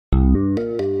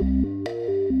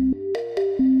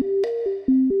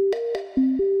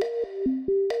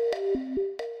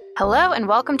Hello and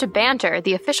welcome to Banter,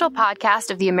 the official podcast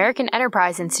of the American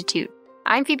Enterprise Institute.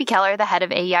 I'm Phoebe Keller, the head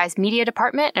of AEI's media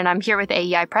department, and I'm here with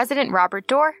AEI President Robert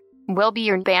Doar. We'll be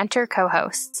your Banter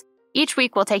co-hosts. Each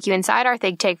week, we'll take you inside our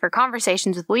think tank for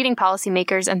conversations with leading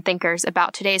policymakers and thinkers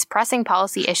about today's pressing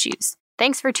policy issues.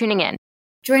 Thanks for tuning in.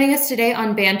 Joining us today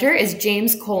on Banter is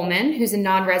James Coleman, who's a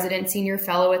non-resident senior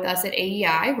fellow with us at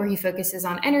AEI, where he focuses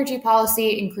on energy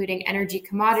policy, including energy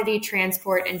commodity,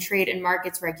 transport, and trade and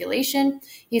markets regulation.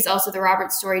 He's also the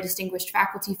Robert Story Distinguished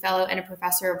Faculty Fellow and a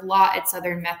professor of law at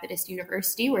Southern Methodist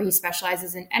University, where he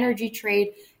specializes in energy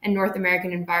trade and North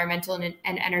American environmental and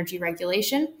energy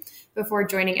regulation. Before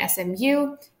joining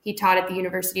SMU, he taught at the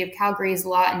University of Calgary's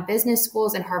Law and Business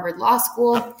Schools and Harvard Law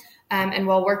School. And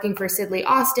while working for Sidley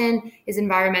Austin, his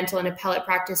environmental and appellate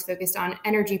practice focused on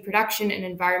energy production and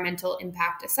environmental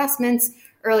impact assessments.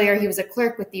 Earlier, he was a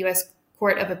clerk with the U.S.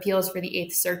 Court of Appeals for the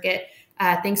Eighth Circuit.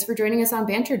 Thanks for joining us on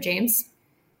Banter, James.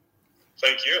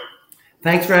 Thank you.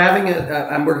 Thanks for having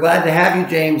us. We're glad to have you,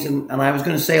 James. And I was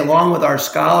going to say, along with our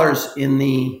scholars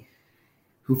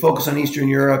who focus on Eastern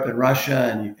Europe and Russia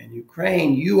and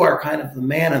Ukraine, you are kind of the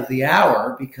man of the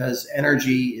hour because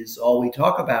energy is all we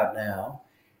talk about now,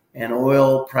 and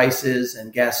oil prices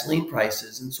and gasoline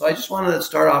prices. And so I just wanted to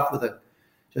start off with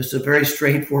just a very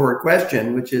straightforward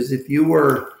question, which is if you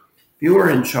were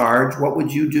in charge, what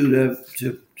would you do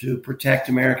to protect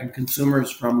American consumers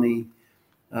from the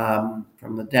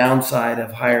downside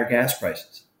of higher gas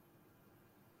prices?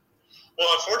 Well,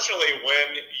 unfortunately,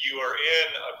 when you are in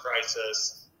a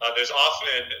crisis, there's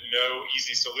often no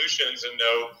easy solutions and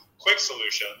no quick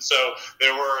solutions. So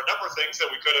there were a number of things that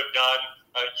we could have done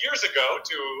years ago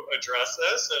to address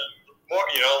this, and more,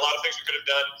 a lot of things we could have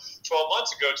done 12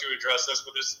 months ago to address this,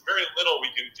 but there's very little we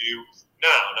can do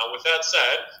now. Now, with that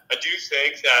said, I do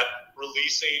think that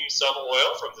releasing some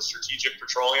oil from the Strategic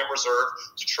Petroleum Reserve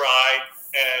to try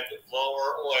and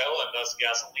lower oil and thus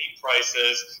gasoline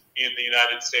prices in the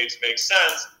United States makes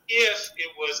sense if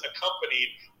it was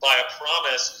accompanied by a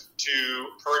promise to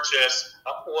purchase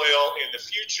oil in the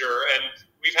future. And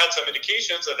we've had some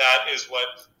indications that that is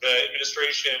what the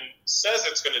administration says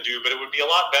it's going to do, but it would be a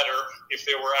lot better if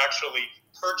they were actually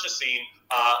purchasing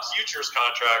futures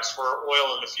contracts for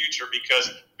oil in the future, because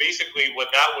basically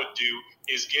what that would do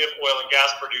is give oil and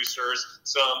gas producers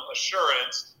some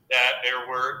assurance that there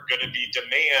were going to be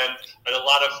demand and a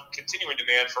lot of continuing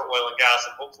demand for oil and gas,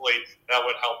 and hopefully that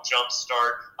would help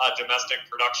jumpstart domestic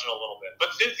production a little bit. But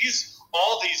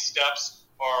all these steps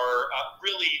are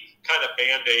really kind of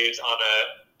Band-Aids on a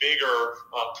bigger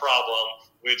problem,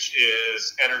 which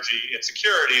is energy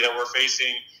insecurity that we're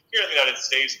facing here in the United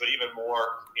States, but even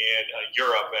more in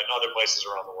Europe and other places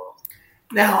around the world.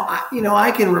 Now,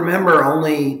 I can remember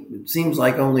it seems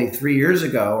like only 3 years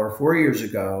ago or 4 years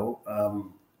ago,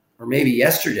 or maybe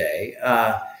yesterday,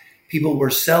 people were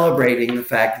celebrating the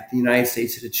fact that the United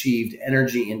States had achieved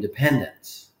energy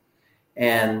independence.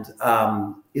 And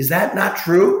is that not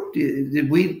true?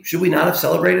 Should we not have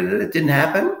celebrated it? It didn't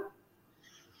happen?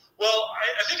 Well,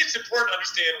 I think it's important to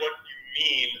understand what you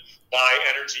mean by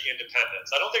energy independence.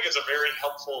 I don't think it's a very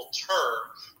helpful term,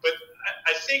 but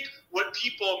I think what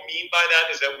people mean by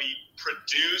that is that we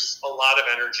produce a lot of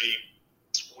energy.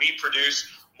 We produce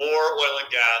more oil and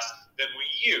gas than we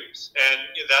use. And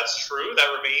that's true.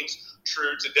 That remains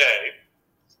true today.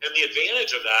 And the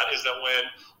advantage of that is that when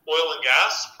oil and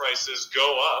gas prices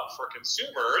go up for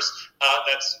consumers,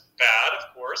 that's bad,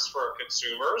 of course, for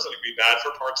consumers, and it can be bad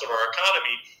for parts of our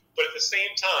economy. But at the same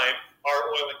time, our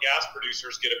oil and gas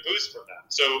producers get a boost from that.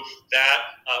 So that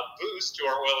boost to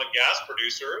our oil and gas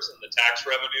producers and the tax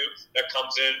revenue that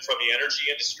comes in from the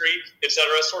energy industry, et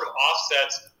cetera, sort of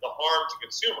offsets the harm to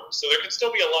consumers. So there can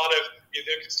still be a lot of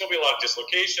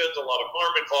dislocations, a lot of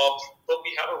harm involved, but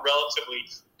we have a relatively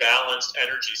balanced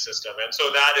energy system. And so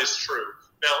that is true.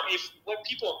 Now,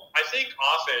 I think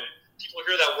often people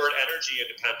hear that word energy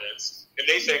independence and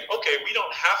they think, okay, we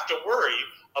don't have to worry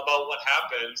about what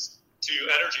happens to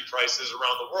energy prices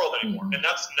around the world anymore. And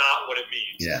that's not what it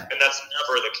means. Yeah. And that's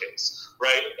never the case,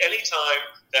 right? Anytime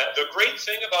the great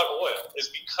thing about oil is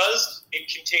because it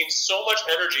contains so much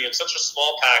energy in such a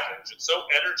small package, it's so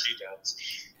energy dense,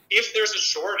 if there's a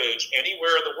shortage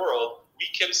anywhere in the world, we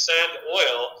can send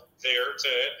oil there to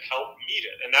help meet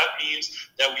it. And that means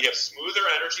that we have smoother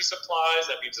energy supplies.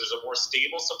 That means there's a more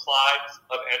stable supply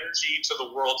of energy to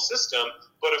the world system.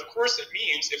 But of course, it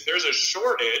means if there's a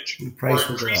shortage or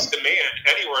increased demand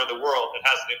anywhere in the world, it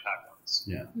has an impact on us.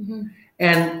 Yeah.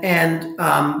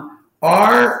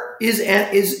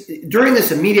 And during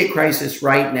this immediate crisis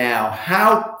right now,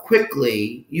 how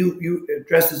quickly you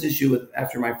addressed this issue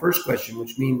after my first question,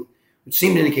 which seemed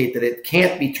to indicate that it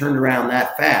can't be turned around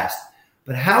that fast.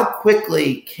 but how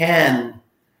quickly can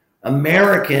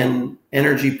American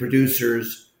energy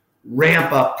producers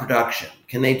ramp up production?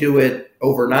 Can they do it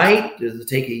overnight? Does it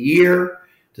take a year?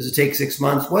 Does it take 6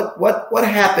 months? What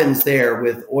happens there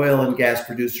with oil and gas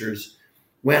producers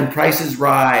when prices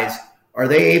rise? Are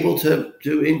they able to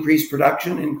increase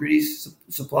production, increase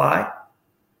supply?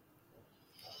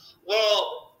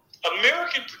 Well,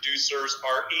 American producers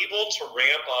are able to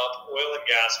ramp up oil and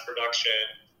gas production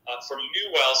from new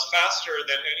wells faster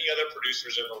than any other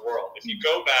producers in the world. If you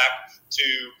go back to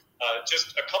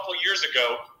just a couple years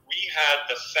ago, we had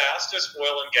the fastest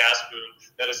oil and gas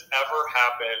boom that has ever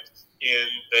happened in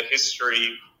the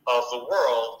history of the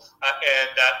world, and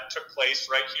that took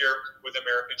place right here with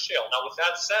American shale. Now, with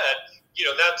that said,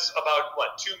 that's about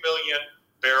 2 million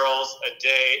barrels a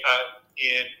day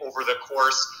over the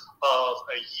course of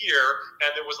a year,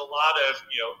 and there was a lot of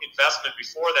investment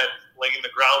before then laying the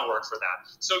groundwork for that.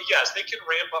 So yes, they can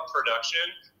ramp up production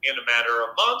in a matter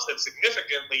of months and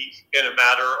significantly in a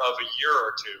matter of a year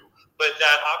or two. But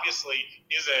that obviously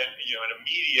isn't an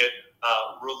immediate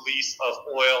release of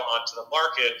oil onto the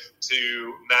market to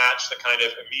match the kind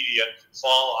of immediate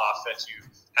fall off that you've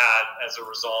had as a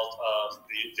result of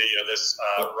this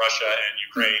Russia and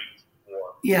Ukraine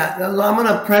war. Yeah, I'm going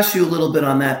to press you a little bit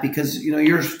on that because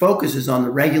your focus is on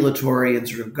the regulatory and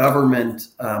sort of government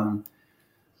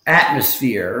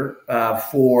atmosphere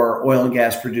for oil and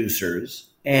gas producers.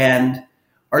 And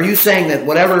are you saying that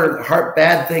whatever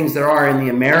bad things there are in the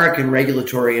American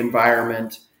regulatory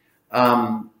environment,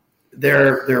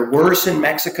 they're worse in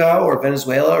Mexico or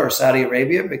Venezuela or Saudi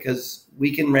Arabia because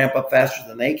we can ramp up faster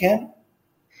than they can?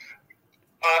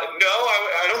 No,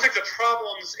 I don't think the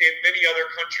problems in many other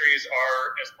countries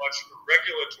are as much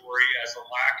regulatory as a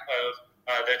lack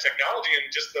of the technology and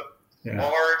just the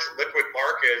large liquid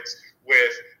markets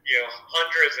with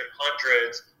hundreds and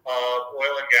hundreds of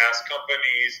oil and gas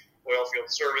companies, oil field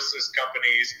services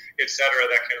companies, et cetera,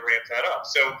 that can ramp that up.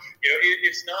 So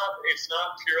it's not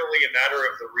purely a matter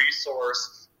of the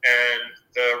resource and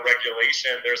the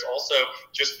regulation. There's also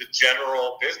just the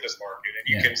general business market, and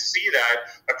you can see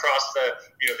that across the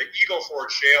Eagle Ford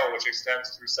Shale, which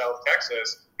extends through South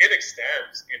Texas. It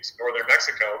extends into northern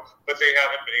Mexico, but they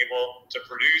haven't been able to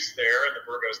produce there in the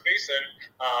Burgos Basin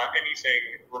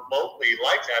anything remotely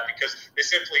like that because they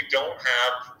simply don't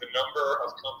have the number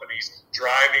of companies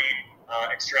driving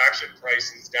extraction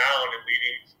prices down and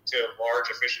leading to large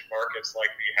efficient markets like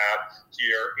we have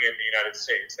here in the United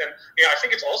States. And I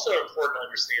think it's also important to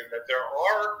understand that there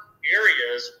are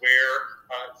areas where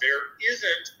there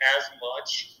isn't as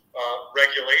much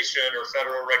regulation or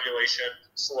federal regulation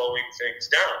slowing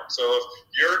things down. So if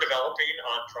you're developing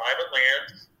on private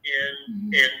land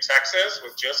in Texas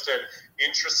with just an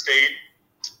intrastate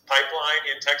pipeline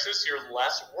in Texas, you're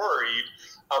less worried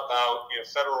about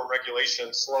federal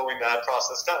regulation slowing that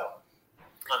process down.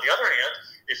 On the other hand,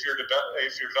 if you're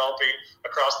developing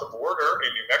across the border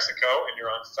in New Mexico and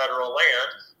you're on federal land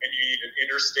and you need an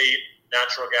interstate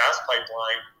natural gas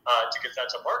pipeline to get that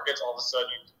to markets, all of a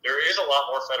sudden there is a lot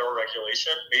more federal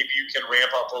regulation. Maybe you can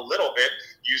ramp up a little bit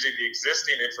using the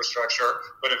existing infrastructure,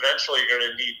 but eventually you're going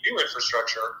to need new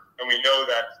infrastructure. And we know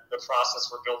that the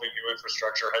process for building new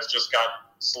infrastructure has just gotten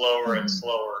slower and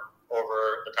slower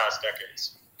over the past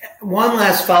decades. One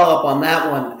last follow-up on that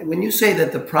one. When you say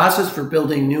that the process for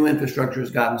building new infrastructure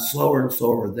has gotten slower and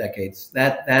slower with decades,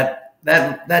 that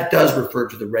does refer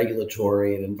to the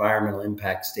regulatory and environmental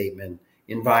impact statement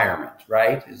environment,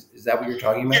 right? Is that what you're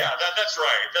talking about? Yeah, that's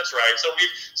right. That's right. So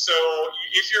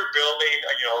if you're building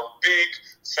a big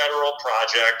federal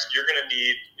project, you're going to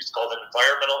need, it's called an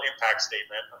environmental impact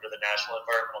statement under the National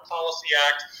Environmental Policy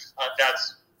Act.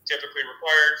 That's typically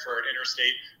required for an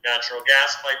interstate natural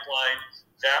gas pipeline.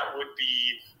 That would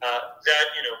be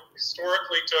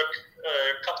historically took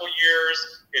a couple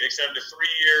years. It extended to 3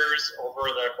 years. Over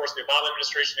the course of the Obama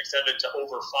administration, extended to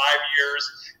over 5 years.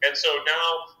 And so now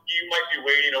you might be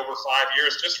waiting over 5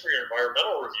 years just for your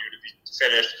environmental review to be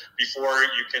finished before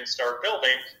you can start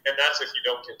building. And that's if you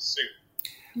don't get sued.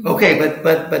 Okay, but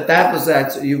that was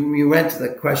that. So you went to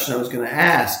the question I was going to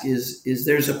ask. Is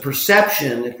there's a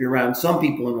perception, if you're around some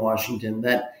people in Washington,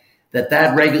 that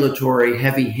regulatory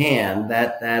heavy hand,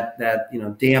 that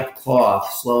damp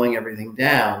cloth slowing everything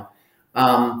down,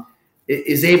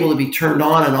 is able to be turned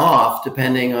on and off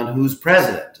depending on who's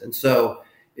president. And so,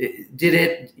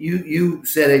 you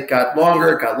said it got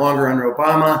longer under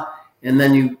Obama, and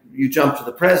then you jumped to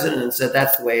the president and said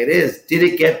that's the way it is. Did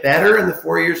it get better in the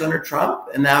 4 years under Trump,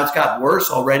 and now it's gotten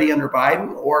worse already under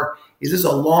Biden, or is this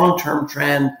a long-term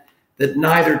trend that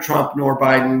neither Trump nor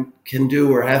Biden can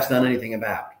do or has done anything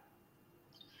about?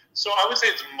 So I would say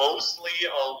it's mostly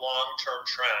a long-term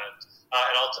trend.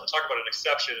 and I'll talk about an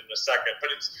exception in a second.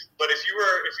 But if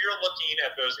you're looking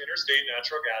at those interstate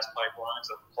natural gas pipelines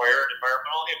that require an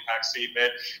environmental impact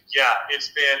statement, it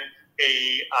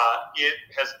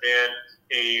has been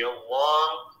a long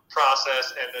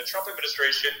process, and the Trump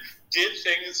administration did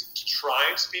things to try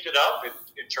and speed it up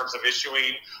in terms of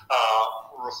issuing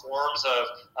reforms of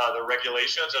the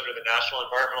regulations under the National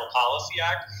Environmental Policy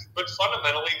Act. But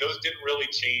fundamentally, those didn't really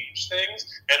change things.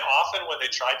 And often when they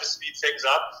tried to speed things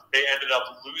up, they ended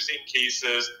up losing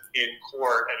cases in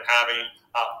court and having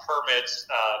permits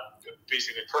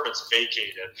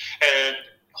vacated and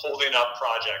holding up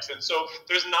projects. And so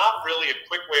there's not really a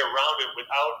quick way around it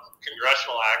without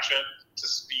congressional action to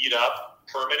speed up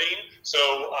permitting.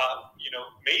 So,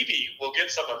 maybe we'll get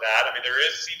some of that. I mean,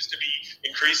 seems to be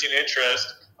increasing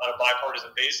interest on a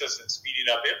bipartisan basis in speeding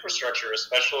up infrastructure,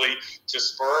 especially to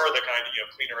spur the kind of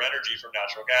cleaner energy from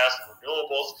natural gas and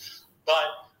renewables.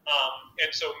 But and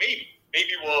so maybe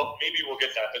we'll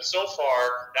get that. But so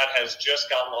far, that has just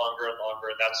gotten longer and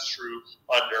longer, and that's true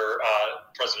under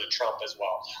President Trump as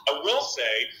well. I will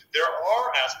say there are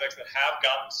aspects that have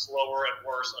gotten slower and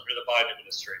worse under the Biden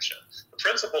administration. The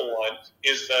principal one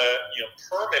is the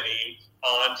permitting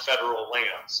on federal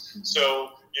lands.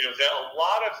 So a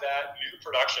lot of that new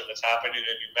production that's happening in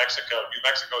New Mexico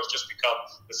has just become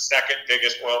the second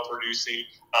biggest oil producing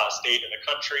state in the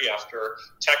country after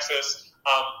Texas. A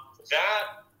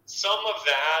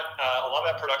lot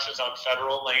of that production is on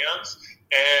federal lands,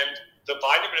 and the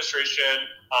Biden administration,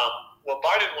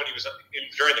 Biden, when he was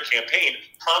during the campaign,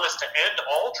 promised to end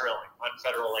all drilling on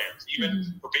federal lands,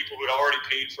 even for people who had already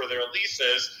paid for their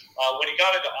leases. When he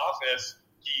got into office,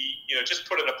 he just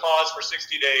put in a pause for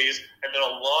 60 days and then a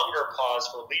longer pause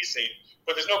for leasing.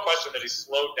 But there's no question that he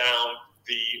slowed down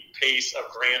the pace of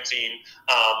granting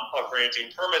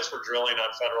permits for drilling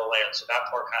on federal land. So that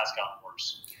part has gotten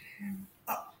worse.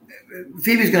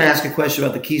 Phoebe's going to ask a question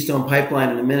about the Keystone Pipeline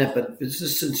in a minute, but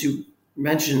just since you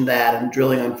mentioned that and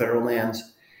drilling on federal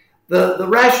lands, the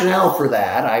rationale for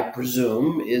that, I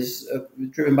presume, is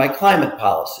driven by climate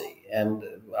policy. And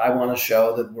I want to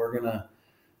show that we're going to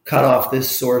cut off this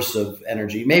source of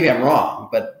energy. Maybe I'm wrong,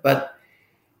 but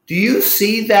do you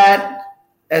see that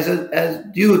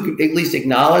do you at least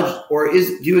acknowledge,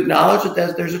 do you acknowledge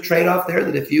that there's a trade-off there,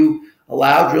 that if you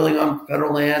allow drilling on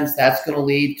federal lands, that's going to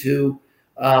lead to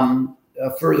a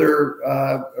further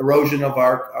erosion of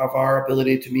our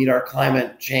ability to meet our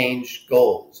climate change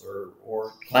goals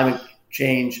or climate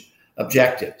change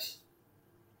objectives?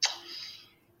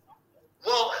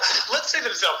 Well, let's say that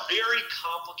it's a very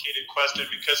complicated question,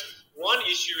 because one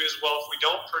issue is, well, if we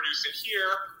don't produce it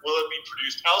here, will it be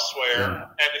produced elsewhere?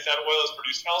 Yeah. And if that oil is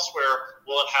produced elsewhere,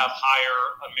 will it have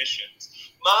higher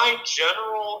emissions? My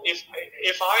general,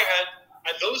 if I had,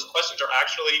 and those questions are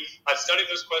actually, I've studied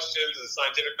those questions as a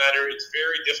scientific matter. It's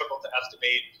very difficult to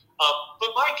estimate.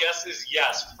 But my guess is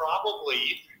yes,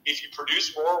 probably if you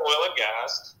produce more oil and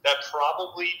gas, that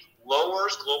probably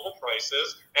lowers global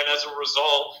prices. And as a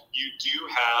result, you do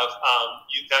have,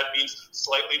 that means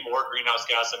slightly more greenhouse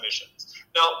gas emissions.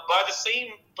 Now,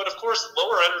 but of course,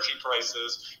 lower energy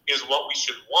prices is what we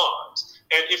should want.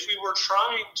 And if we were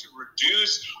trying to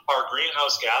reduce our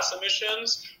greenhouse gas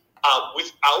emissions,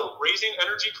 without raising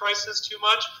energy prices too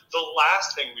much, the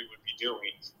last thing we would be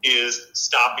doing is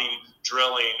stopping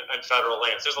drilling on federal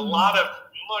lands. There's a lot of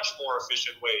much more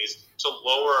efficient ways to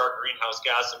lower our greenhouse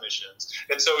gas emissions.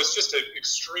 And so it's just an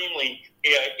extremely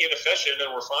inefficient,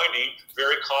 and we're finding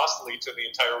very costly to the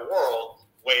entire world,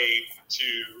 way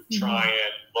to try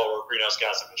and lower greenhouse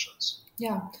gas emissions.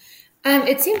 Yeah.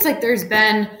 It seems like there's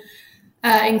been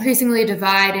increasingly a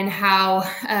divide in how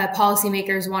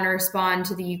policymakers want to respond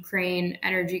to the Ukraine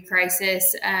energy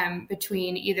crisis,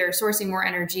 between either sourcing more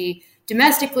energy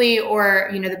domestically or,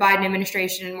 the Biden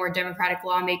administration and more Democratic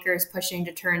lawmakers pushing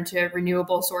to turn to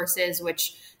renewable sources,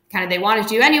 which kind of they want to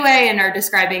do anyway, and are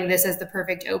describing this as the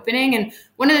perfect opening. And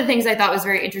one of the things I thought was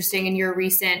very interesting in your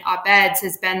recent op-eds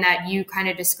has been that you kind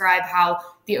of describe how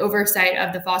the oversight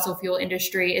of the fossil fuel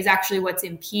industry is actually what's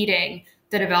impeding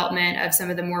the development of some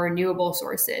of the more renewable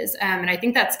sources. And I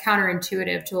think that's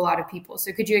counterintuitive to a lot of people.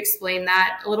 So could you explain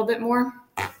that a little bit more?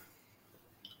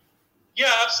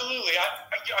 Yeah, absolutely.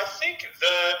 I think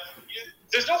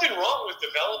there's nothing wrong with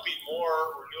developing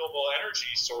more renewable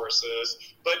energy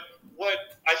sources, but what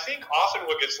I think often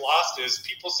what gets lost is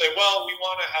people say, well, we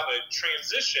want to have a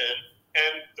transition,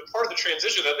 and the part of the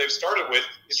transition that they've started with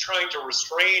is trying to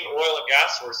restrain oil and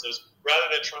gas sources rather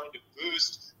than trying to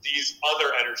boost these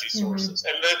other energy sources.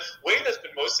 And the way that's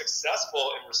been most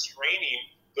successful in restraining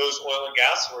those oil and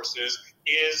gas sources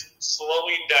is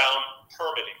slowing down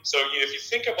permitting. So if you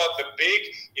think about the big,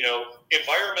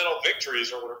 environmental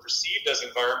victories, or what are perceived as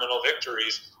environmental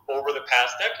victories over the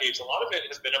past decades, a lot of it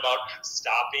has been about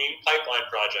stopping pipeline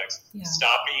projects,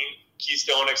 stopping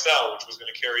Keystone XL, which was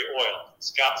going to carry oil,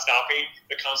 stopping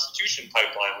the Constitution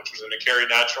pipeline, which was going to carry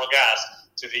natural gas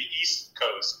to the East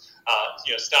Coast,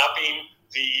 stopping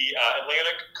the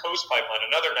Atlantic Coast pipeline,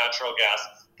 another natural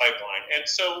gas pipeline. And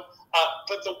so,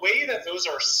 but the way that those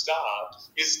are stopped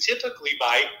is typically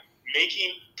by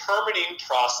making permitting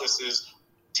processes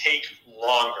take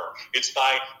longer. It's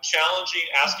by challenging,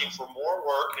 asking for more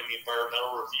work in the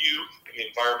environmental review, in the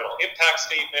environmental impact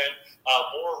statement,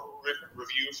 more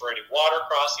review for any water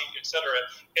crossing, etc.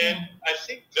 And I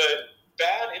think the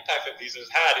bad impact that these has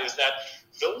had is that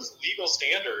those legal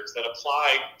standards that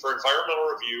apply for environmental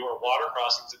review or water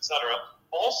crossings, etc.,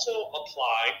 also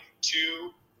apply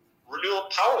to renewable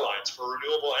power lines for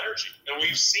renewable energy. And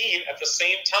we've seen at the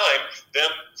same time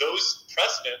those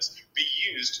precedents be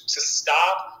used to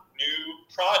stop new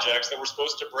projects that were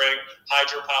supposed to bring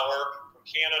hydropower from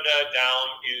Canada down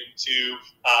into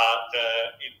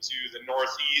the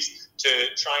Northeast, to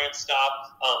try and stop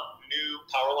new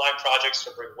power line projects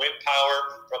to bring wind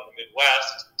power from the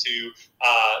Midwest to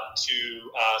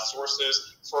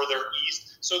sources further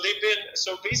east. So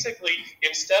basically,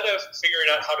 instead of figuring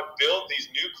out how to build these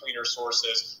new cleaner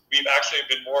sources, we've actually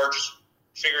been more just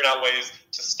figuring out ways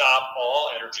to stop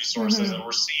all energy sources, and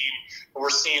we're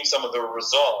seeing some of the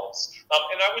results.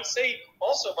 And I would say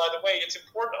also, by the way, it's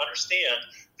important to understand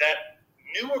that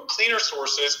newer, cleaner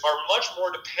sources are much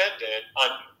more dependent on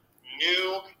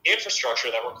new infrastructure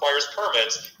that requires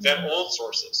permits than old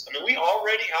sources. I mean, we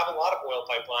already have a lot of oil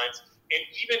pipelines. And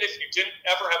even if you didn't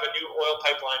ever have a new oil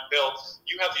pipeline built,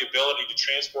 you have the ability to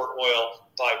transport oil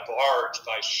by barge,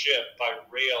 by ship, by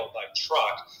rail, by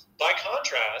truck. By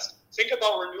contrast, think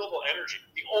about renewable energy.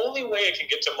 The only way it can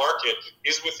get to market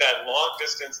is with that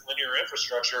long-distance linear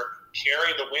infrastructure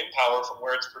carrying the wind power from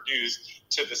where it's produced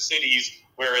to the cities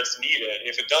where it's needed.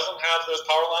 If it doesn't have those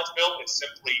power lines built, it's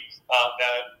simply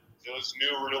that those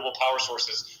new renewable power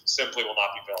sources simply will not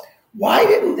be built. Why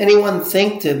didn't anyone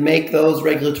think to make those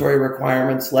regulatory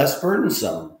requirements less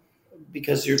burdensome?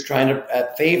 Because you're trying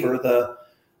to favor the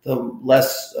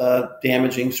less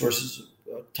damaging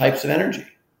types of energy.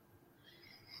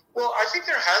 Well, I think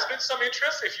there has been some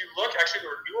interest. If you look, actually,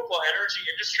 the renewable energy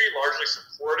industry largely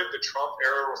supported the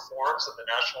Trump-era reforms of the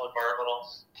National Environmental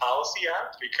Policy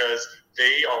Act, because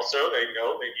they know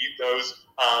they need those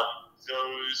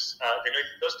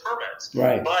permits.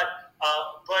 Right. But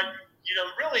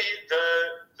really,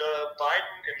 the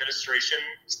Biden administration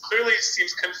clearly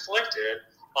seems conflicted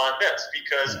on this,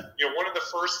 because one of the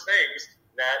first things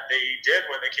that they did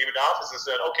when they came into office is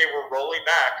said, okay, we're rolling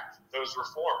back those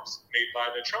reforms made by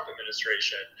the Trump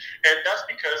administration. And that's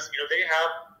because, they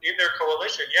have in their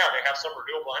coalition, they have some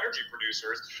renewable energy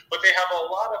producers, but they have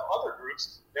a lot of other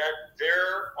groups that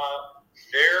their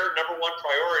number one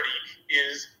priority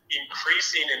is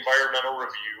increasing environmental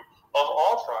review of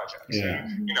all projects. Yeah.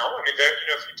 And,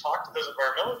 if you talk to those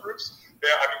environmental groups,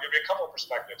 there'd be a couple of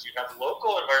perspectives. You'd have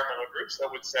local environmental groups that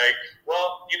would say,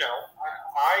 well,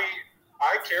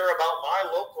 I care about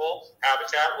my local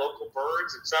habitat, local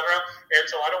birds, etc., and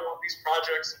so I don't want these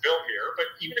projects built here. But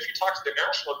even if you talk to the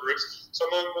national groups,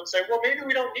 some of them would say, well, maybe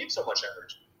we don't need so much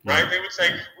energy, right? They would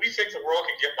say, we think the world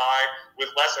can get by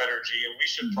with less energy, and we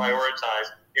should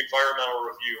prioritize environmental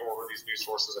review over these new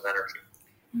sources of energy.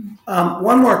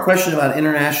 One more question about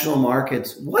international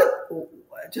markets.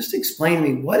 Just explain to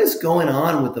me, what is going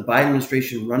on with the Biden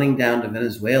administration running down to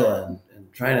Venezuela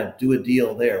and trying to do a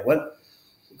deal there?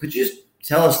 Could you just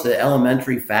tell us the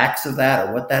elementary facts of that,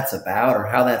 or what that's about, or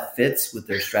how that fits with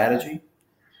their strategy?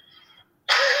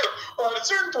 Well, at a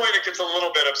certain point, it gets a little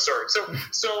bit absurd. It's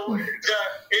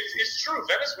true.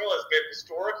 Venezuela has been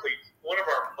historically one of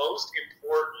our most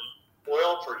important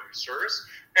oil producers,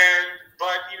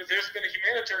 but there's been a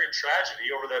humanitarian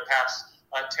tragedy over the past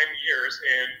 10 years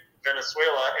in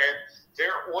Venezuela, and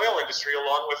their oil industry,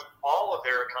 along with all of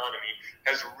their economy,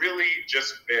 has really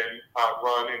just been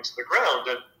run into the ground.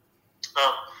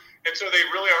 And so they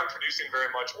really aren't producing very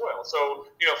much oil. So,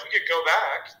 if we could go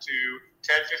back to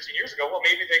 10, 15 years ago, well,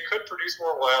 maybe they could produce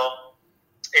more oil.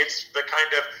 It's the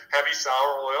kind of heavy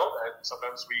sour oil that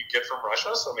sometimes we get from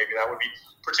Russia, so maybe that would be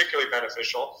particularly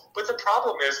beneficial. But the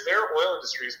problem is their oil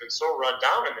industry has been so run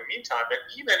down in the meantime that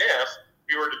even if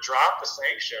we were to drop the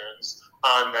sanctions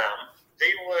on them,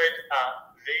 it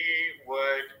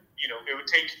would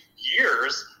take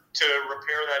years to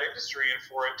repair that industry and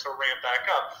for it to ramp back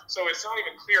up. So it's not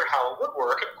even clear how it would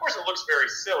work. And of course, it looks very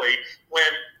silly when,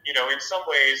 in some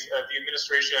ways, the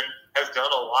administration has done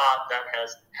a lot that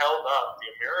has held up the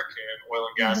American oil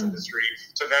and gas industry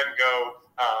to then go,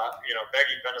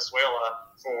 begging Venezuela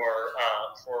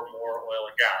for more oil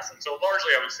and gas. And so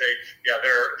largely, I would say,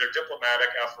 their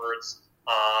diplomatic efforts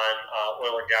on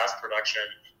oil and gas production,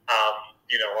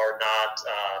 are not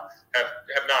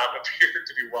have not appeared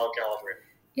to be well calibrated.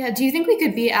 Yeah. Do you think we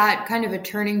could be at kind of a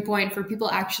turning point for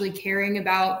people actually caring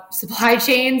about supply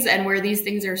chains and where these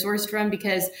things are sourced from?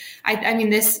 Because I mean,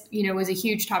 this, was a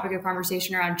huge topic of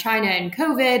conversation around China and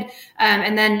COVID.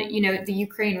 And then, the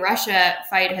Ukraine-Russia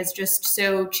fight has just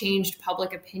so changed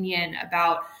public opinion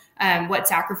about what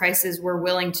sacrifices we're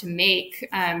willing to make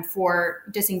for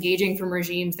disengaging from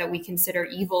regimes that we consider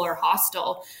evil or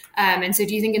hostile. And so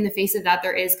do you think in the face of that,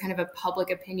 there is kind of a public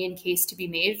opinion case to be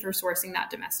made for sourcing that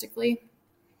domestically?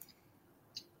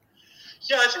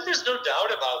 Yeah, I think there's no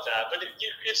doubt about that. But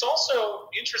it's also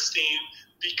interesting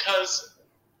because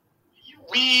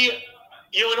we,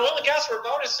 in oil and gas, we're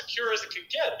about as secure as it can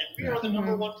get. I mean, we are the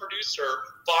number one producer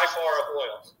by far of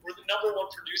oil. We're the number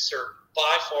one producer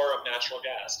by far of natural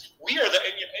gas. We are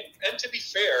and to be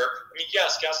fair, I mean,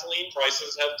 yes, gasoline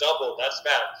prices have doubled. That's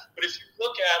bad. But if you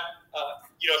look at,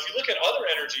 if you look at other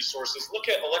energy sources, look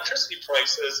at electricity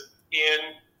prices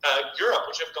in Europe,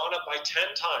 which have gone up by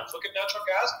 10 times. Look at natural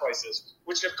gas prices,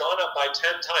 which have gone up by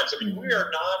 10 times. I mean,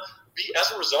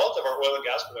 as a result of our oil and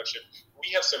gas production,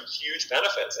 we have some huge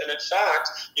benefits. And in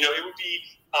fact, it would be,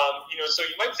 so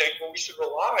you might think, well, we should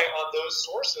rely on those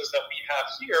sources that we have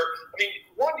here. I mean,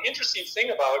 one interesting thing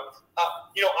about,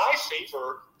 I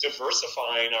favor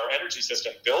diversifying our energy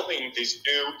system, building these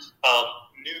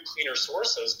new cleaner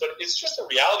sources, but it's just a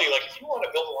reality. Like, if you want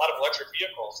to build a lot of electric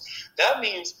vehicles, that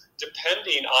means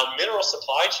depending on mineral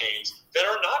supply chains that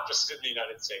are not just in the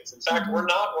United States. In fact, we're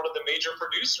not one of the major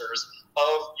producers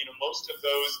of most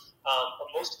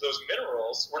of those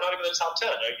minerals. We're not even in the top 10.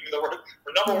 Even though we're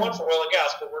number one for oil and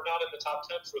gas, but we're not in the top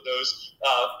 10 for those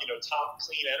top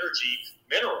clean energy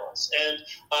minerals. And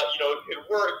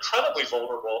we're incredibly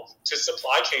vulnerable to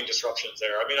supply chain disruptions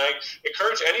there. I mean, I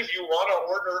encourage any of you want to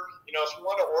order, if you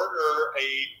want to order a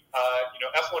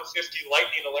F-150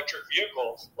 Lightning electric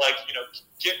vehicle,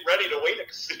 get ready to wait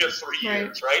 3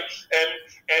 years, right?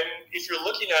 And if you're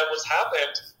looking at what's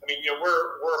happened, I mean,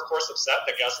 we're of course upset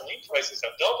that gasoline prices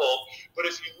have doubled, but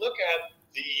if you look at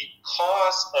the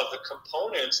cost of the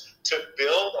components to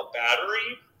build a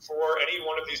battery for any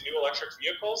one of these new electric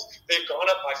vehicles, they've gone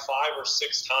up by 5 or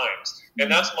 6 times. And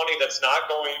that's money that's not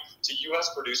going to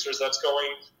U.S. producers, that's going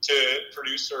to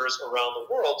producers around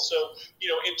the world. So,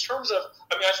 in terms of,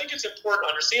 I think it's important to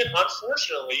understand,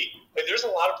 unfortunately, there's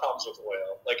a lot of problems with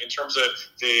oil, in terms of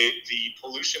the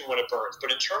pollution when it burns.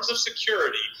 But in terms of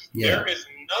security, there is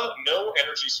no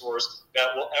energy source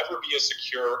that will ever be as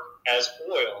secure as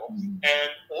oil. And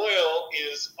oil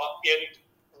is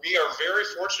we are very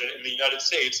fortunate in the United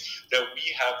States that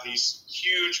we have these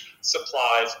huge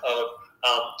supplies of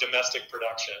domestic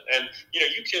production, and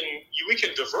we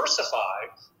can diversify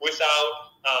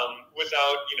without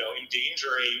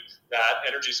endangering that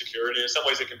energy security. In some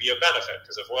ways, it can be a benefit,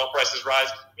 because if oil prices rise,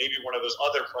 maybe one of those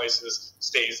other prices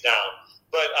stays down.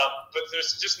 But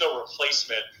there's just no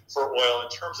replacement for oil in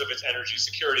terms of its energy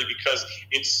security, because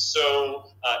it's so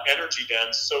energy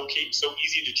dense, so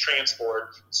easy to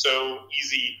transport, so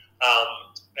easy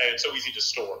and so easy to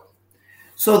store.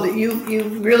 So you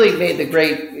really made the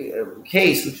great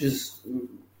case, which is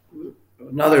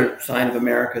another sign of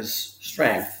America's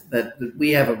strength, that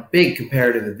we have a big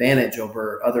comparative advantage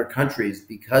over other countries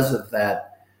because of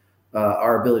that,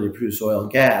 our ability to produce oil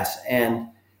and gas. And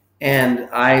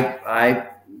I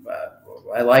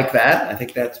like that. I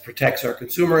think that protects our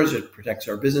consumers. It protects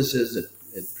our businesses.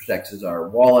 It protects our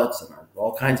wallets and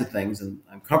all kinds of things. And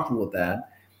I'm comfortable with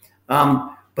that.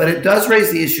 But it does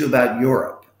raise the issue about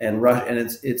Europe and Russia and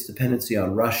its dependency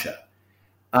on Russia.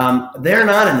 They're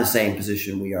not in the same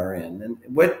position we are in. And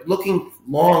looking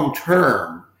long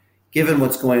term, given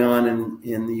what's going on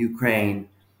in the Ukraine,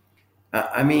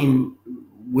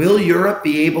 will Europe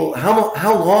be able?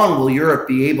 How long will Europe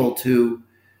be able to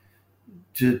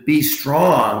be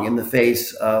strong in the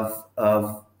face of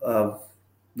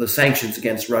the sanctions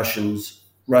against Russia's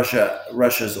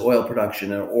oil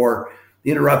production, or the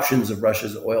interruptions of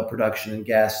Russia's oil production and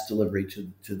gas delivery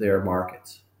to their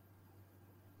markets?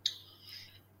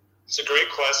 It's a great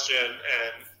question,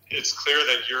 and it's clear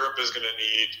that Europe is going to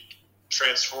need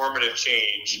transformative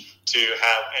change to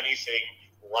have anything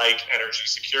like energy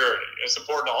security. It's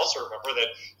important to also remember that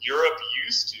Europe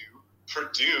used to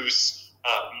produce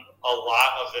a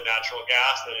lot of the natural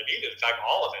gas that it needed. In fact,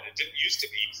 all of it. It didn't used to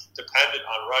be dependent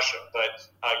on Russia, but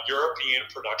European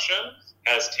production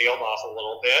has tailed off a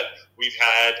little bit. We've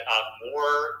had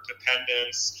more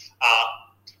dependence.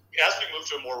 As we move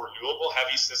to a more renewable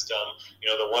heavy system,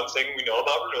 the one thing we know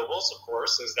about renewables, of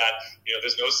course, is that,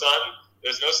 there's no sun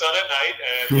at night,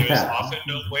 and there's often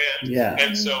no wind. Yeah.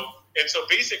 And so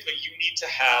basically you need to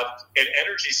have an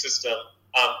energy system.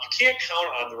 You can't count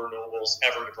on the renewables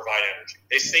ever to provide energy.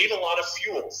 They save a lot of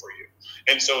fuel for you.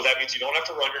 And so that means you don't have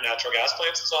to run your natural gas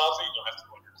plants as often. You don't have to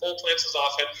run your coal plants as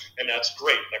often. And that's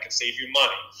great. That can save you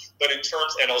money. But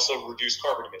and also reduce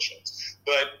carbon emissions.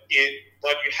 But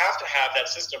you have to have that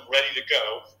system ready to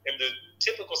go. And the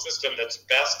typical system that's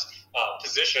best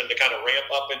positioned to kind of ramp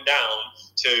up and down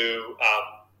to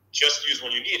just use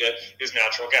when you need it is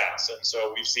natural gas. And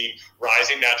so we've seen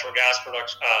rising natural gas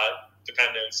production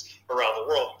dependence around the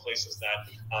world in places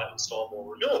that install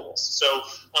more renewables.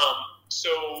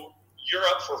 So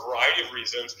Europe, for a variety of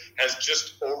reasons, has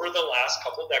just over the last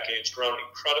couple of decades grown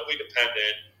incredibly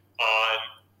dependent on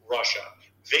Russia.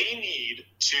 They need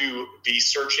to be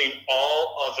searching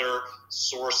all other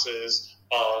sources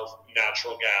of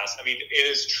natural gas. I mean, it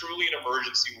is truly an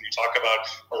emergency when you talk about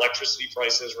electricity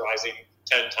prices rising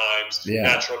 10 times,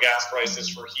 natural gas prices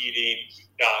for heating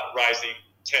rising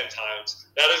 10 times.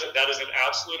 That is an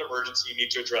absolute emergency. You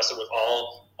need to address it with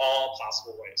all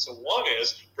possible ways. So one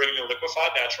is bringing in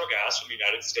liquefied natural gas from the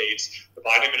United States. The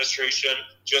Biden administration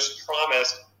just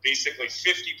promised basically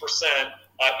 50%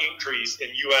 increase in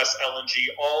U.S. LNG,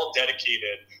 all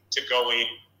dedicated to going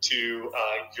to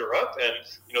Europe. And,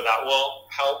 that will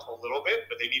help a little bit,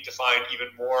 but they need to find even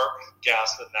more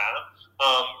gas than that.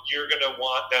 You're going to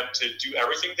want them to do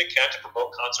everything they can to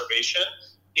promote conservation.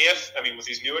 With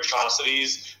these new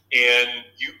atrocities in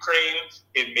Ukraine,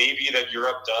 it may be that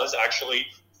Europe does actually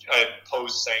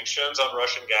impose sanctions on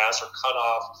Russian gas or cut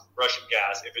off Russian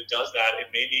gas. If it does that, it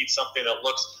may need something that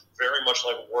looks very much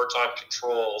like wartime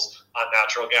controls on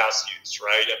natural gas use,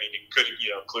 right? I mean, it could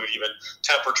include even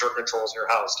temperature controls in your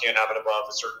house. Can't have it above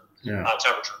a certain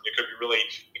temperature. It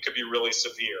could be really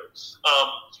severe.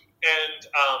 And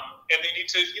they need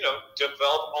to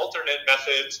develop alternate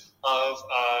methods of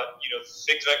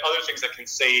other things that can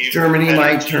save. Germany energy.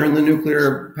 might turn the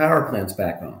nuclear power plants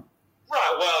back on.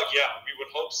 Right. Well, yeah, we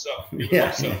would hope so. But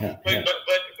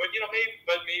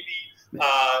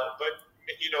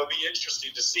it'd be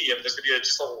interesting to see. There's going to be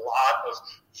just a lot of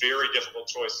very difficult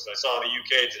choices. I saw the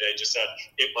UK today just said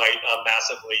it might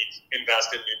massively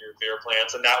invest in new nuclear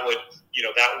plants, and that would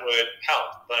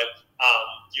help. But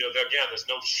again, there's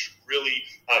no really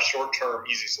short-term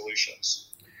easy solutions.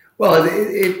 Well,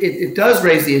 it does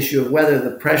raise the issue of whether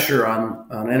the pressure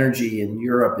on energy in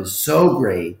Europe is so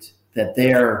great that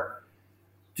their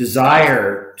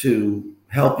desire to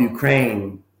help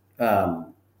Ukraine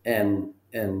and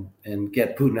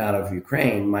get Putin out of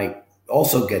Ukraine might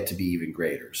also get to be even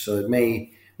greater. So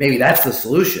maybe that's the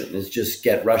solution, is just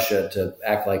get Russia to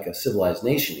act like a civilized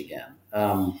nation again.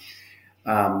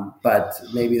 But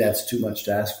maybe that's too much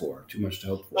to ask for, too much to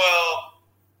hope for. Well,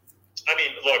 I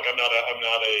mean, look, I'm not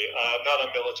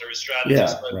a military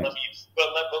strategist, but let me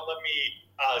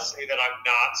say that I'm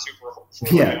not super hopeful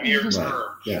in the near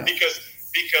term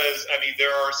because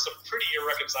there are some pretty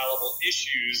irreconcilable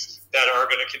issues that are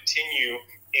going to continue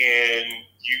in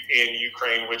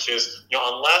Ukraine, which is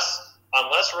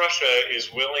unless Russia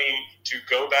is willing to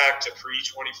go back to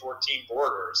pre-2014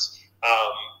 borders.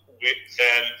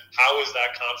 Then how is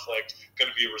that conflict going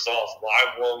to be resolved?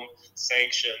 Why won't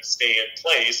sanctions stay in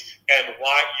place? And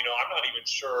why, I'm not even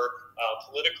sure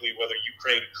politically whether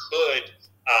Ukraine could,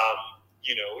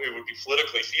 it would be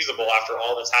politically feasible after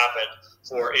all that's happened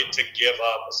for it to give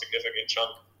up a significant chunk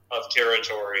of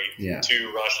territory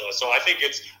to Russia. So I think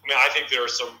there are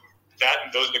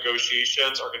those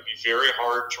negotiations are going to be very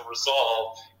hard to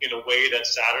resolve in a way that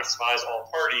satisfies all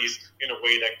parties, in a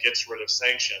way that gets rid of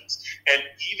sanctions. And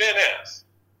even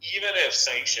if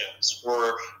sanctions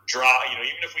were dropped,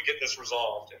 even if we get this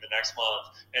resolved in the next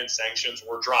month and sanctions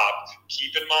were dropped,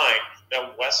 keep in mind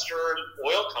that Western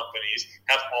oil companies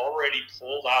have already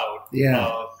pulled out of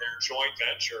their joint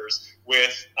ventures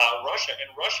with Russia.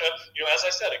 And Russia, as I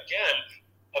said, again,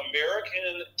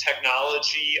 American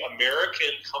technology,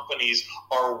 American companies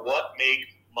are what make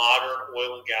modern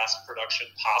oil and gas production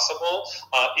possible.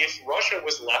 If Russia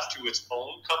was left to its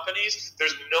own companies,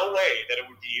 there's no way that it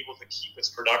would be able to keep its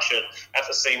production at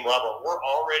the same level. We're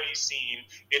already seeing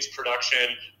its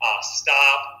production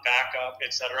stop, back up,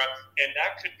 etc., and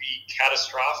that could be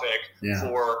catastrophic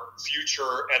for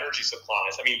future energy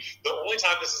supplies. I mean, the only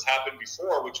time this has happened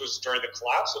before, which was during the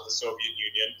collapse of the Soviet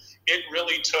Union, it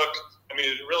really took I mean,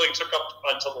 it really took up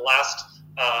until the last,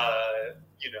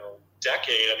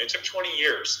 decade. I mean, it took 20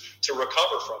 years to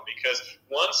recover from, because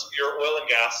once your oil and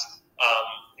gas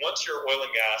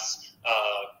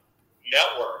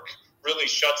network really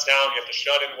shuts down, you have to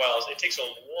shut in wells. It takes a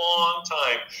long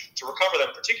time to recover them,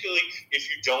 particularly if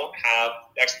you don't have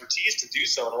expertise to do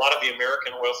so. And a lot of the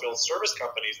American oil field service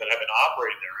companies that have been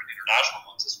operating there, and international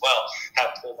ones as well,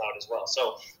 have pulled out as well.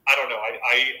 So I don't know.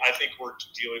 I think we're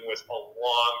dealing with a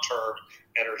long-term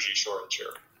energy shortage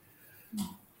here.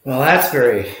 Well, that's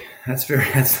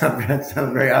not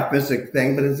a very optimistic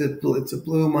thing, but it's a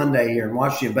blue Monday here in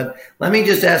Washington. But let me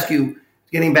just ask you,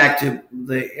 getting back to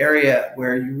the area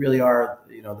where you really are,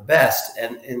 the best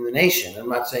and in the nation. I'm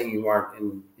not saying you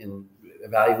aren't in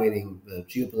evaluating the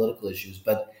geopolitical issues,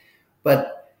 but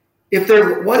what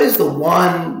is the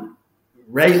one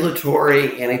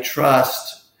regulatory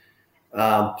antitrust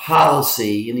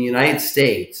policy in the United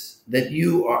States that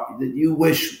you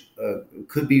wish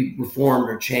could be reformed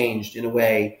or changed in a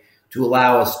way to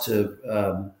allow us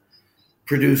to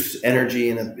produce energy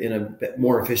in a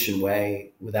more efficient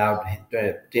way without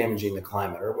damaging the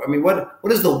climate? Or, I mean,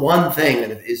 what is the one thing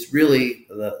that is really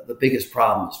the biggest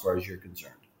problem as far as you're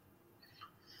concerned?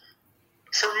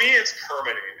 For me, it's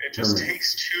permitting. It just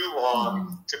takes too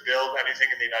long to build anything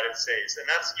in the United States. And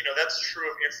that's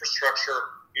true of infrastructure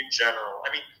in general.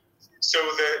 I mean, so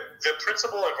the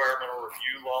principal environmental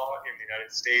review law in the United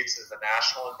States is the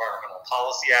National Environmental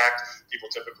Policy Act. People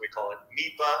typically call it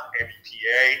NEPA,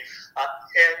 N-E-P-A.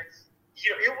 And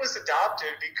it was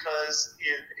adopted because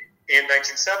in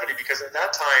 1970, because at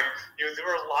that time, there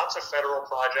were lots of federal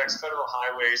projects, federal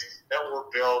highways that were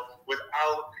built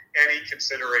without any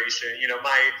consideration.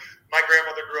 My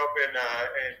grandmother grew up in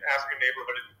an African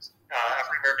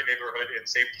American neighborhood in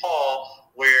St. Paul,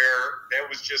 where that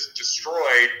was just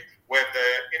destroyed when the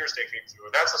interstate came through.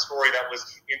 And that's a story that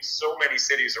was in so many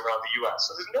cities around the U.S.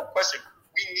 So there's no question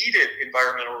we needed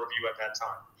environmental review at that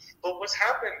time. But what's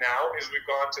happened now is we've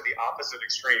gone to the opposite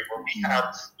extreme, where we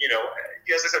have,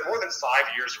 as I said, more than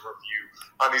 5 years of review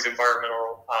on these new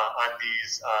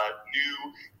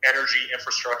energy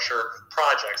infrastructure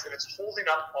projects. And it's holding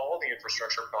up all the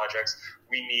infrastructure projects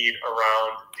we need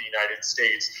around the United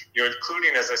States,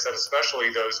 including, as I said, especially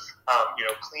those,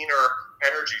 cleaner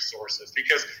energy sources.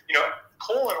 Because,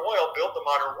 coal and oil built the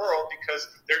modern world because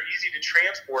they're easy to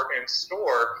transport and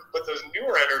store, but those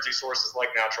newer energy sources like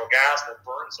natural gas that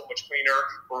burn so much cleaner,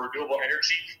 or renewable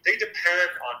energy, they depend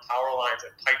on power lines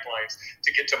and pipelines to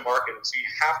get to market. And so you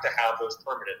have to have those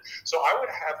permitted. So I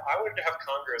would have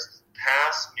Congress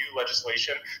pass new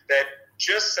legislation that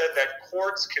just said that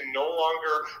courts can no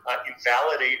longer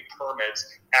invalidate permits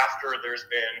after there's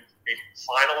been a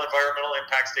final environmental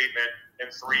impact statement and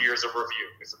 3 years of review.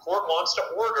 If the court wants to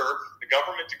order the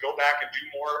government to go back and do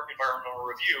more environmental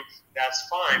review, that's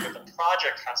fine, but the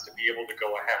project has to be able to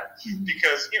go ahead. Mm-hmm.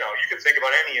 Because, you can think about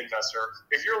any investor.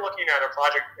 If you're looking at a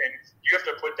project and you have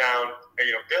to put down,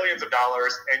 billions of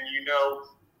dollars, and you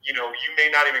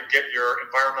may not even get your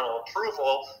environmental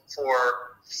approval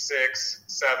for 6-7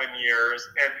 years,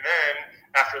 and then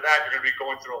after that you're going to be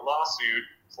going through a lawsuit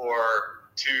for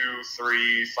 2,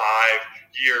 3, 5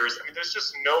 years. I mean, there's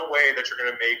just no way that you're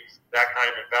going to make that kind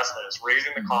of investment. It's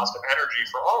raising the cost of energy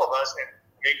for all of us and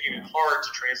making it hard to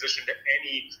transition to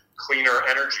any cleaner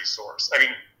energy source. I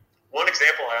mean, one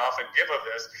example I often give of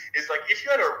this is, like, if you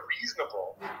had a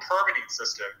reasonable permitting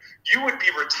system, you would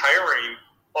be retiring.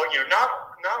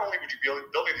 Not only would you be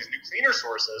building these new cleaner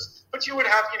sources, but you would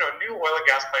have, new oil and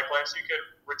gas pipelines, so you could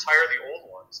retire the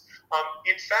old ones.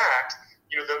 In fact,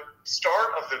 the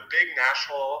start of the big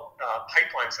national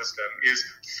pipeline system is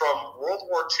from World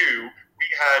War II. We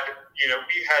had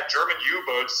German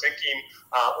U-boats sinking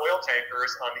oil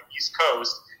tankers on the East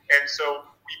Coast, and so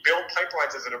we built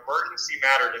pipelines as an emergency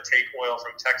matter to take oil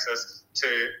from Texas to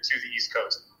the East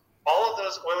Coast. All of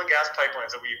those oil and gas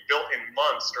pipelines that we built in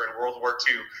months during World War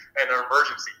II and an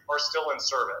emergency are still in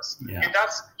service. Yeah. And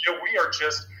that's,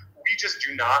 we just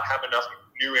do not have enough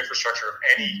new infrastructure of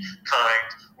any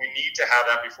kind. We need to have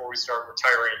that before we start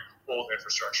retiring old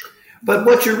infrastructure. But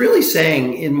what you're really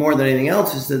saying, in more than anything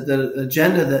else, is that the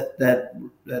agenda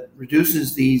that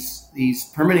reduces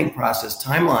these permitting process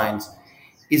timelines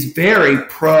is very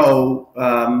pro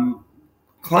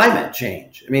climate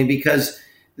change. I mean, because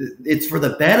it's for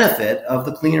the benefit of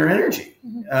the cleaner energy.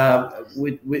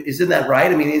 Mm-hmm. Isn't that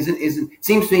right? I mean, it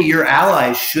seems to me your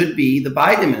allies should be the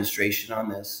Biden administration on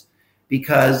this,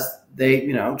 because they,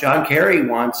 John Kerry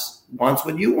wants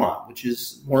what you want, which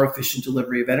is more efficient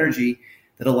delivery of energy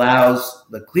that allows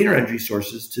the cleaner energy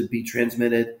sources to be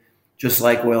transmitted just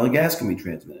like oil and gas can be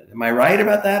transmitted. Am I right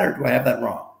about that, or do I have that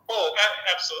wrong? Oh,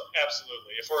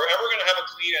 absolutely. If we're ever going to have a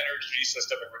clean energy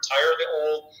system and retire the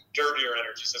old, dirtier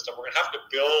energy system, we're going to have to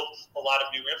build a lot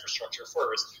of new infrastructure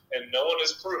first. And no one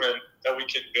has proven that we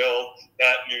can build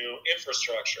that new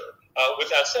infrastructure.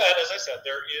 With that said, as I said,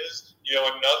 there is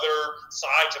another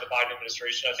side to the Biden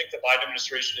administration. I think the Biden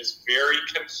administration is very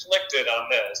conflicted on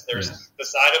this. There's the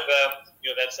side of them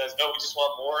that says, no, we just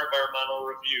want more environmental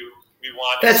review.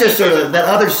 That's just sort of that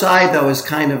other side, though, is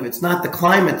kind of, it's not the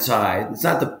climate side. It's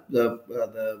not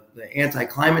the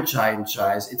anti-climate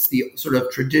side. It's the sort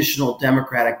of traditional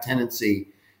Democratic tendency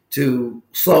to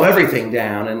slow everything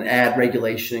down and add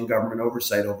regulation and government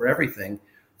oversight over everything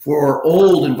for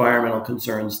old environmental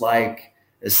concerns like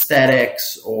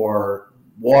aesthetics or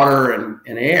water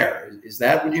and air. Is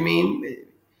that what you mean?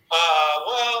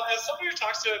 Well, as somebody who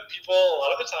talks to people a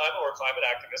lot of the time who are climate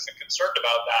activists and concerned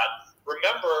about that,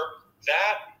 remember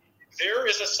that there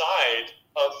is a side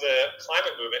of the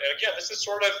climate movement, and again, this is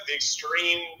sort of the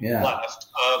extreme left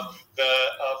of the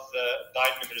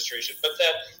Biden administration, but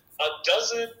that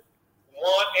doesn't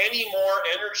want any more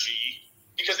energy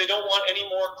because they don't want any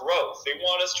more growth. They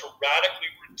want us to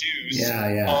radically reduce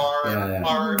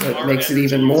our It makes it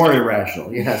even more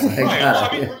irrational. Yes, right. Well,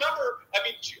 you remember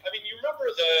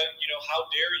the how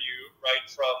dare you, right,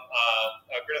 from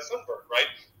Greta Thunberg, right?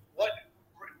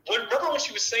 Remember what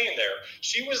she was saying there?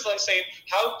 She was like saying,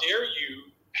 how dare you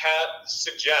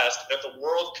suggest that the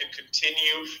world can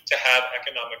continue to have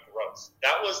economic growth?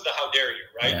 That was the how dare you,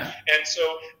 right? Yeah. And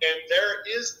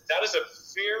that is a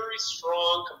very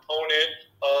strong component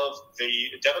of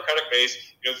the Democratic base.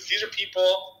 These are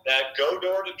people that go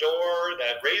door to door,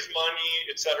 that raise money,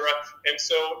 et cetera. And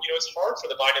so, it's hard for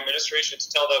the Biden administration to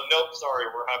tell them, nope, sorry,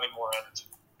 we're having more energy.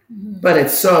 But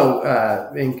it's so,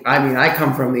 I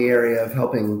come from the area of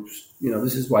helping,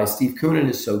 this is why Steve Koonin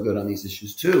is so good on these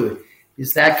issues too,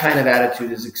 is that kind of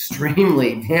attitude is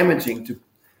extremely damaging to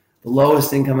the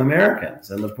lowest income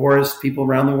Americans and the poorest people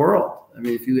around the world. I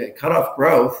mean, if you cut off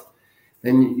growth,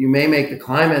 then you may make the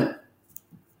climate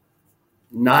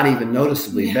not even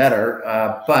noticeably better,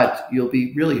 but you'll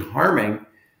be really harming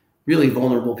really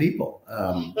vulnerable people.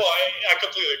 Well, I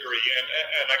completely agree.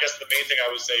 And I guess the main thing I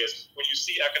would say is when you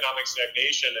see economic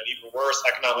stagnation and even worse,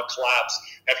 economic collapse,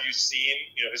 have you seen,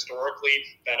 historically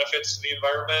benefits to the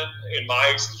environment? In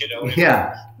my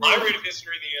read of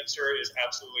history, the answer is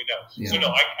absolutely no. Yeah. So no,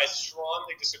 I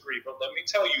strongly disagree. But let me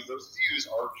tell you, those views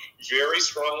are very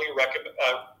strongly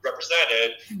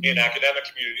represented in academic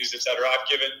communities, et cetera. I've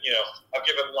given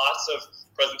lots of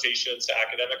presentations to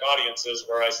academic audiences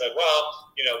where I said,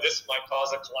 well, this might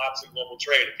cause a collapse in global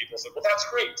trade, and people said, well, that's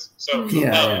great. So it's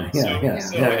not an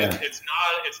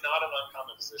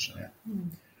uncommon position. Yeah.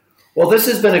 Well, this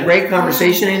has been a great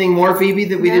conversation. Anything more, Phoebe,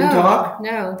 that we didn't talk?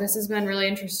 No, this has been really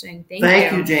interesting.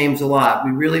 Thank you, James, a lot.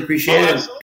 We really appreciate it.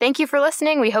 Thank you for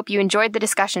listening. We hope you enjoyed the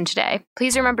discussion today.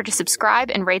 Please remember to subscribe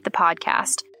and rate the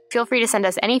podcast. Feel free to send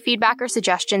us any feedback or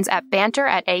suggestions at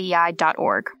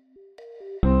banter@aei.org.